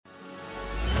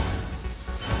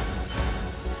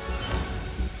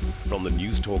From the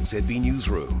Newstalk ZB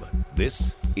Newsroom,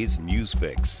 this is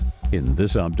Newsfix. In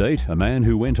this update, a man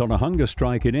who went on a hunger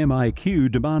strike in MIQ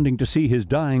demanding to see his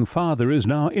dying father is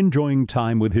now enjoying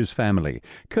time with his family.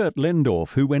 Kurt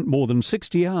Lendorf, who went more than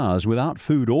 60 hours without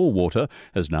food or water,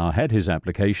 has now had his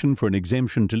application for an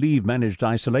exemption to leave managed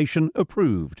isolation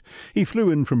approved. He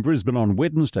flew in from Brisbane on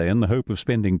Wednesday in the hope of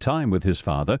spending time with his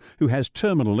father, who has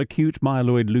terminal acute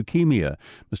myeloid leukemia.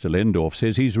 Mr. Lendorf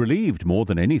says he's relieved more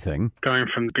than anything. Going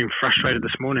from being frustrated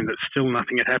this morning that still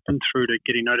nothing had happened through to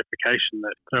getting notification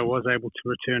that I was able to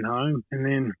return home, and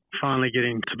then finally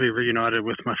getting to be reunited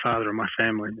with my father and my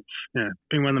family. It's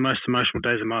been one of the most emotional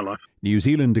days of my life. New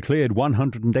Zealand declared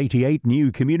 188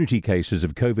 new community cases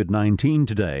of COVID-19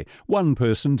 today. One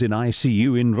person's in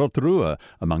ICU in Rotorua,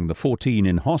 among the 14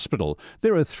 in hospital.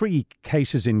 There are 3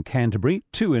 cases in Canterbury,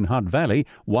 2 in Hutt Valley,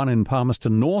 1 in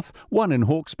Palmerston North, 1 in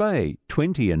Hawke's Bay,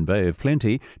 20 in Bay of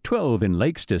Plenty, 12 in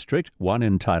Lakes District, 1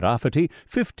 in Tairāwhiti,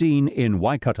 15 in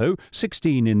Waikato,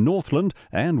 16 in Northland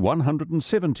and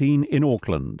 117 in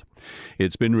Auckland.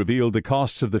 It's been revealed the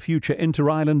costs of the future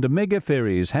Inter-Island mega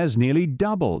ferries has nearly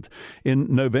doubled.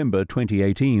 In November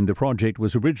 2018, the project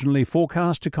was originally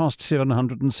forecast to cost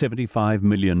 $775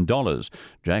 million.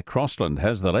 Jack Crossland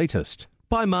has the latest.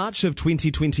 By March of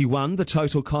 2021, the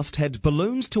total cost had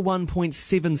ballooned to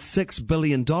 $1.76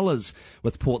 billion,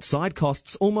 with portside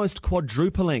costs almost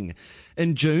quadrupling.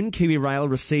 In June, KiwiRail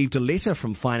received a letter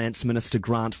from Finance Minister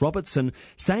Grant Robertson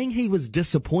saying he was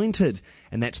disappointed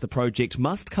and that the project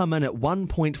must come in at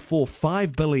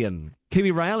 $1.45 billion.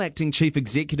 KiwiRail Acting Chief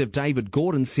Executive David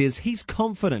Gordon says he's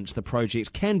confident the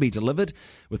project can be delivered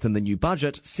within the new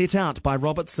budget set out by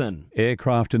Robertson.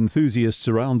 Aircraft enthusiasts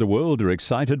around the world are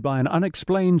excited by an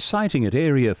unexplained sighting at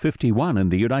Area 51 in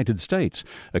the United States.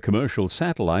 A commercial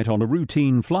satellite on a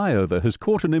routine flyover has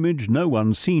caught an image no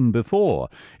one's seen before.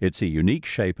 It's a unique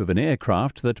shape of an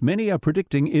aircraft that many are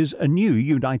predicting is a new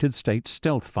United States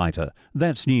stealth fighter.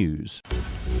 That's news.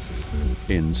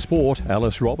 In sport,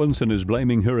 Alice Robinson is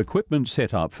blaming her equipment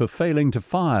setup for failing to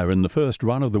fire in the first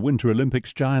run of the Winter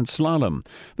Olympics giant slalom.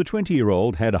 The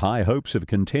 20-year-old had high hopes of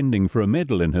contending for a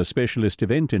medal in her specialist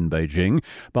event in Beijing,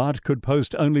 but could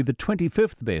post only the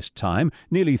 25th best time,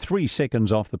 nearly 3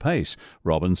 seconds off the pace.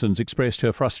 Robinson's expressed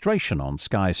her frustration on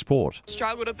Sky Sport.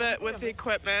 Struggled a bit with the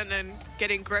equipment and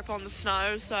getting grip on the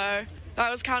snow, so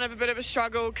that was kind of a bit of a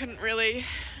struggle. Couldn't really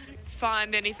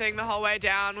find anything the whole way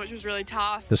down, which was really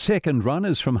tough. The second run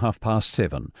is from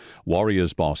 7:30.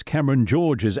 Warriors boss Cameron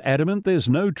George is adamant there's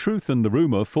no truth in the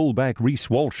rumour fullback Reece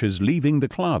Walsh is leaving the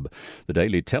club. The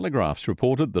Daily Telegraph's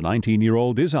reported the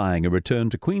 19-year-old is eyeing a return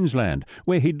to Queensland,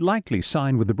 where he'd likely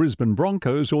sign with the Brisbane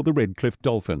Broncos or the Redcliffe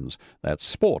Dolphins. That's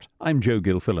sport. I'm Joe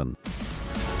Gilfillan.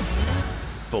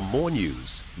 For more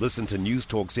news, listen to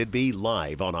Newstalk ZB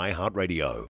live on iHeartRadio.